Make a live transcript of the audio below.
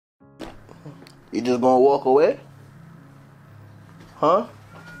You just gonna walk away? Huh?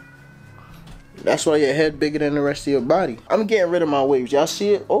 That's why your head bigger than the rest of your body. I'm getting rid of my waves. Y'all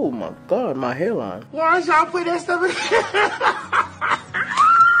see it? Oh my God, my hairline. Why y'all put that stuff in?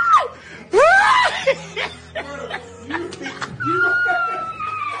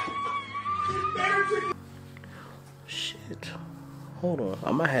 Shit. Hold on.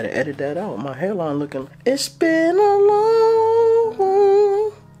 I might have to edit that out. My hairline looking. It's been a long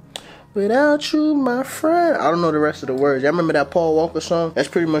one without you, my friend. I don't know the rest of the words. Y'all remember that Paul Walker song? That's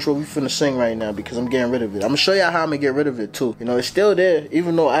pretty much what we finna sing right now because I'm getting rid of it. I'm gonna show y'all how I'm gonna get rid of it too. You know, it's still there,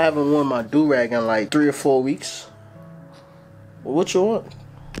 even though I haven't worn my do-rag in like 3 or 4 weeks. Well, what you want?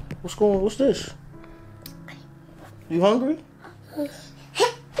 What's this? You hungry?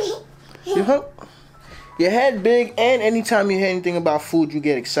 You hungry? Your head big, and anytime you hear anything about food, you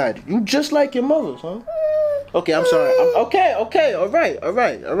get excited. You just like your mother's, huh? Okay, I'm sorry. Okay, all right.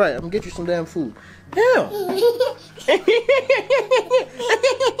 I'm gonna get you some damn food. Damn.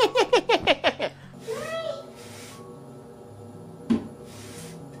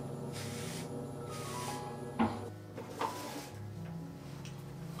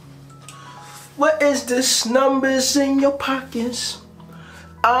 What is this? Numbers in your pockets?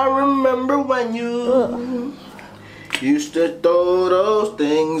 I remember when you used to throw those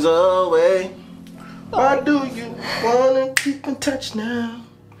things away. Why do you wanna keep in touch now?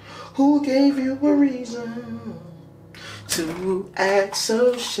 Who gave you a reason to act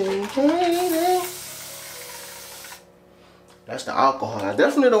so shady? That's the alcohol. I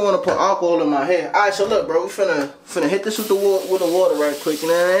definitely don't want to put alcohol in my hair. Alright, so look, bro, we finna hit this with the water right quick. You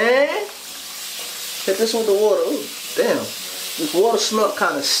know what I mean? Hit this with the water. Ooh, damn. This water smell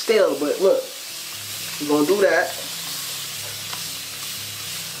kind of stale, but look, we're gonna do that.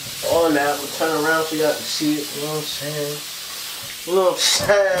 On that, we'll turn around so y'all can see it. You know what I'm saying? You know what I'm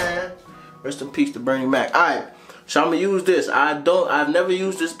saying? Rest in peace to Bernie Mac. Alright, so I'm gonna use this. I've never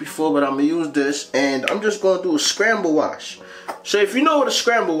used this before, but I'm gonna use this, and I'm just gonna do a scramble wash. So if you know what a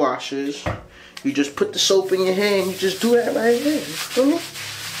scramble wash is, you just put the soap in your hand, you just do that right here. You feel me?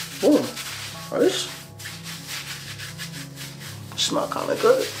 Boom. Oh, this smell kind of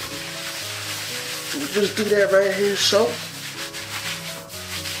good. You just do that right here, so.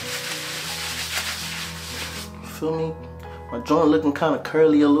 Feel me? My joint looking kind of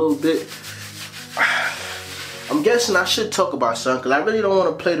curly a little bit. I'm guessing I should talk about something because I really don't want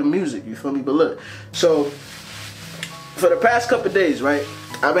to play the music, you feel me? But look, so for the past couple of days, right,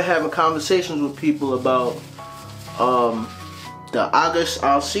 I've been having conversations with people about the August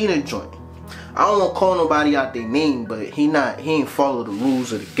Alsina joint. I don't want to call nobody out their name, but he ain't follow the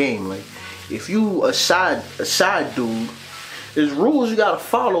rules of the game. Like, if you a side dude, there's rules you gotta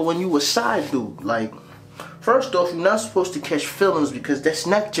follow when you a side dude. Like, first off, you're not supposed to catch feelings because that's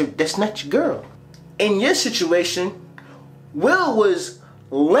not your girl. In your situation, Will was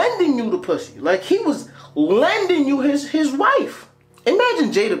lending you the pussy. Like, he was lending you his wife.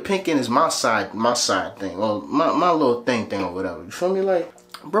 Imagine Jada Pinkett is my side thing, or my little thing or whatever. You feel me? Like,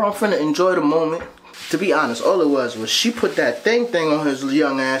 bro, I'm finna enjoy the moment. To be honest, all it was she put that thing on his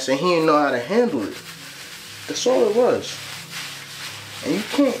young ass and he didn't know how to handle it. That's all it was. And you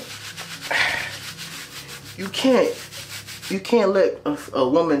can't let a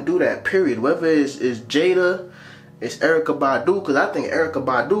woman do that, period. Whether it's Jada, it's Erykah Badu, because I think Erykah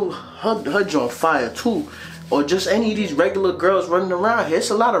Badu, her joint fire too. Or just any of these regular girls running around here. It's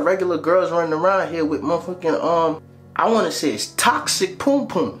a lot of regular girls running around here with motherfucking, I want to say it's toxic poom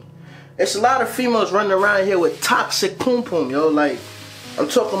poom. It's a lot of females running around here with toxic poom poom, yo. Like, I'm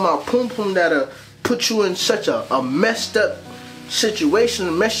talking about poom poom that'll put you in such a messed up situation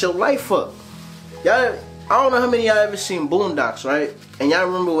and mess your life up. Y'all, I don't know how many y'all ever seen Boondocks, right? And y'all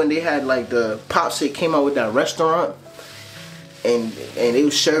remember when they had like the Pops that came out with that restaurant? And they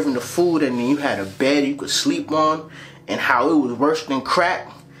was serving the food and then you had a bed you could sleep on, and how it was worse than crack.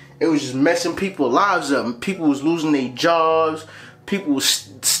 It was just messing people's lives up, and people was losing their jobs, people was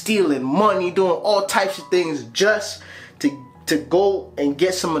stealing money, doing all types of things just to go and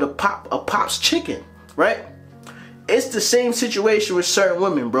get some of the Pop's chicken, right? It's the same situation with certain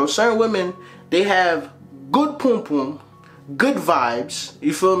women, bro. Certain women, they have good poom poom, good vibes,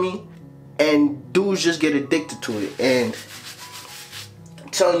 you feel me? And dudes just get addicted to it. And I'm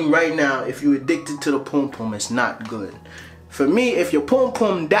telling you right now, if you're addicted to the poom poom, it's not good. For me, if your poom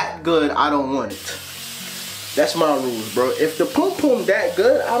poom that good, I don't want it. That's my rules, bro. If the poom poom that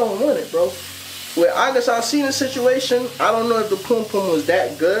good, I don't want it, bro. With August Alsina situation, I don't know if the poom poom was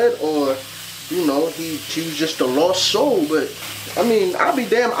that good or, you know, he was just a lost soul. But I mean, I'll be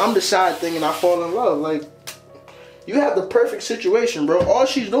damned, I'm the side thing and I fall in love. Like, you have the perfect situation, bro. All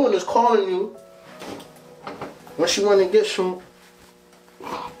she's doing is calling you when she wanna get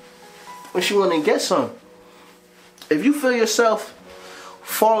some, if you feel yourself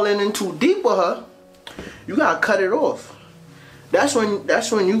falling in too deep with her, you gotta cut it off. That's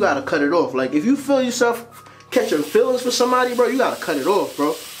when you gotta cut it off. Like, if you feel yourself catching feelings for somebody, bro, you gotta cut it off,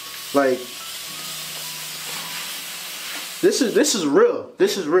 bro. Like, this is real.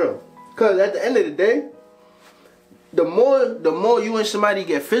 This is real. Cause at the end of the day, the more you and somebody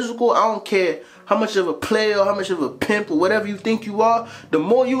get physical, I don't care how much of a player or how much of a pimp or whatever you think you are, the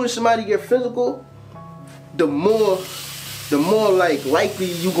more you and somebody get physical, the more like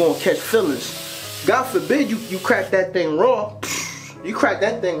likely you gonna catch feelings. God forbid you crack that thing raw. You crack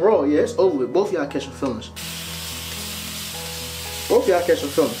that thing raw, yeah, it's over with. Both y'all catching feelings. Both y'all catching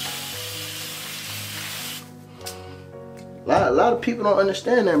feelings. A lot of people don't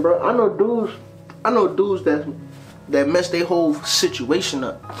understand that, bro. I know dudes that mess their whole situation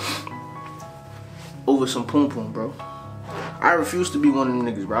up over some poom poom, bro. I refuse to be one of them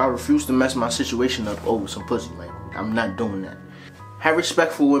niggas, bro. I refuse to mess my situation up over some pussy. Like, I'm not doing that. Have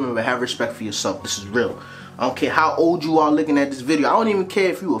respect for women, but have respect for yourself. This is real. I don't care how old you are looking at this video. I don't even care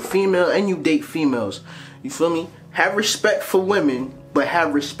if you a female and you date females. You feel me? Have respect for women, but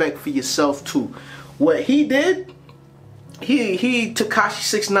have respect for yourself too. What he did, he Tekashi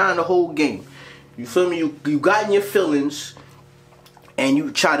 6ix9ine the whole game. You feel me? You got in your feelings and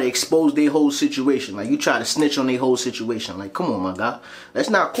you try to expose their whole situation. Like, you try to snitch on their whole situation. Like, come on, my guy. That's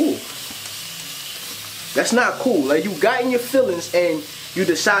not cool. That's not cool. Like, you got in your feelings and you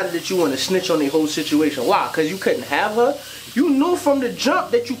decided that you want to snitch on the whole situation. Why? Because you couldn't have her? You knew from the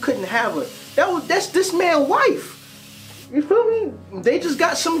jump that you couldn't have her. That's this man's wife. You feel me? They just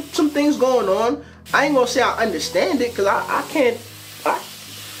got some things going on. I ain't gonna say I understand it, because I can't.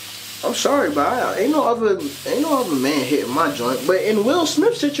 I'm sorry, but ain't no other man hitting my joint. But in Will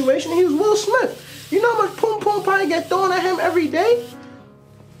Smith's situation, he was Will Smith. You know how much poom poom probably get thrown at him every day?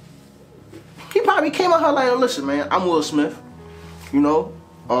 He probably came at her like, listen, man, I'm Will Smith. You know,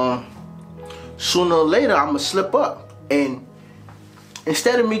 sooner or later, I'm going to slip up. And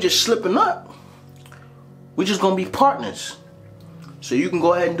instead of me just slipping up, we're just going to be partners. So you can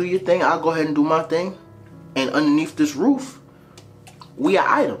go ahead and do your thing. I'll go ahead and do my thing. And underneath this roof, we are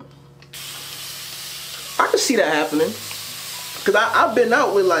item. I can see that happening. Because I've been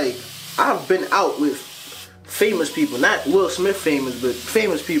out with famous people. Not Will Smith famous, but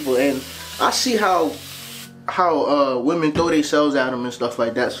famous people. And I see how women throw themselves at them and stuff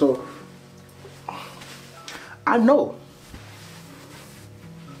like that. So I know,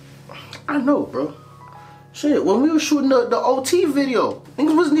 bro. Shit, when we were shooting the OT video,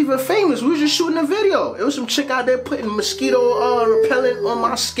 niggas wasn't even famous. We was just shooting a video. It was some chick out there putting mosquito repellent on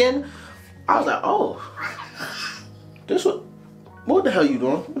my skin. I was like, oh, this what the hell you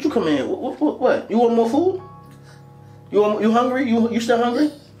doing? What you come in here? What? You want more food? You hungry? You still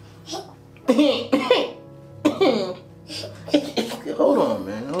hungry? Hold on,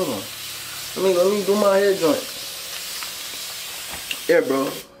 man. Hold on. Let me do my hair joint. Yeah, bro.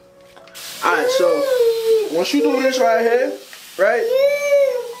 Alright, so once you do this right here, right?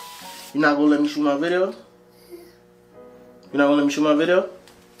 You're not gonna let me shoot my video? You're not gonna let me shoot my video?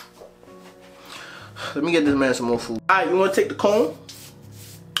 Let me get this man some more food. Alright, you wanna take the comb?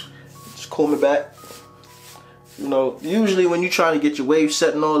 Just comb it back. You know, usually when you're trying to get your wave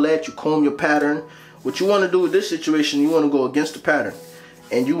set and all that, you comb your pattern. What you want to do with this situation, you want to go against the pattern.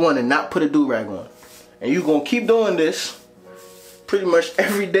 And you want to not put a do-rag on. And you're going to keep doing this pretty much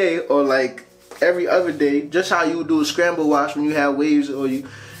every day or like every other day. Just how you do a scramble wash when you have waves, or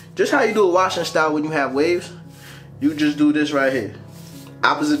just how you do a washing style when you have waves. You just do this right here.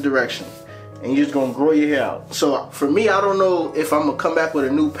 Opposite direction. And you're just going to grow your hair out. So for me, I don't know if I'm going to come back with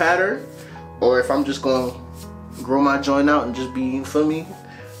a new pattern or if I'm just going to grow my joint out and just be, you feel me?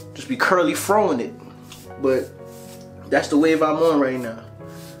 Just be curly froing it. But that's the wave I'm on right now.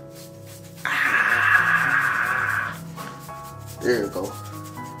 There we go.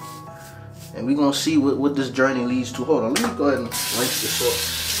 And we're gonna see what this journey leads to. Hold on, let me go ahead and rinse this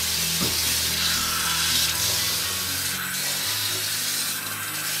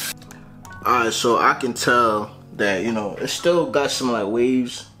off. Alright, so I can tell that, you know, it still got some like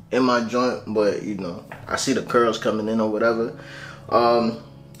waves in my joint, but you know, I see the curls coming in or whatever. I'm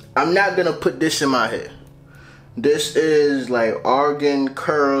not gonna put this in my hair. This is like argan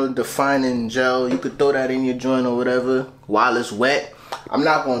curl defining gel. You could throw that in your joint or whatever while it's wet. I'm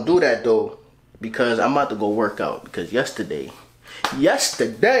not gonna do that though, because I'm about to go work out. Because yesterday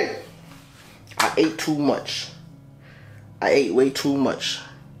I ate too much. I ate way too much.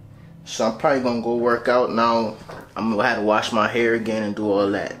 So I'm probably gonna go work out now. I'm gonna have to wash my hair again and do all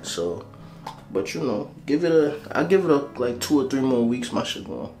that. So But you know, I give it a like 2 or 3 more weeks. My shit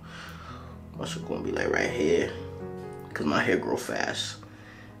gonna be like right here, cause my hair grow fast.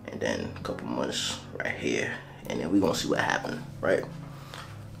 And then a couple months right here, and then we gonna see what happens, right?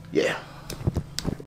 Yeah.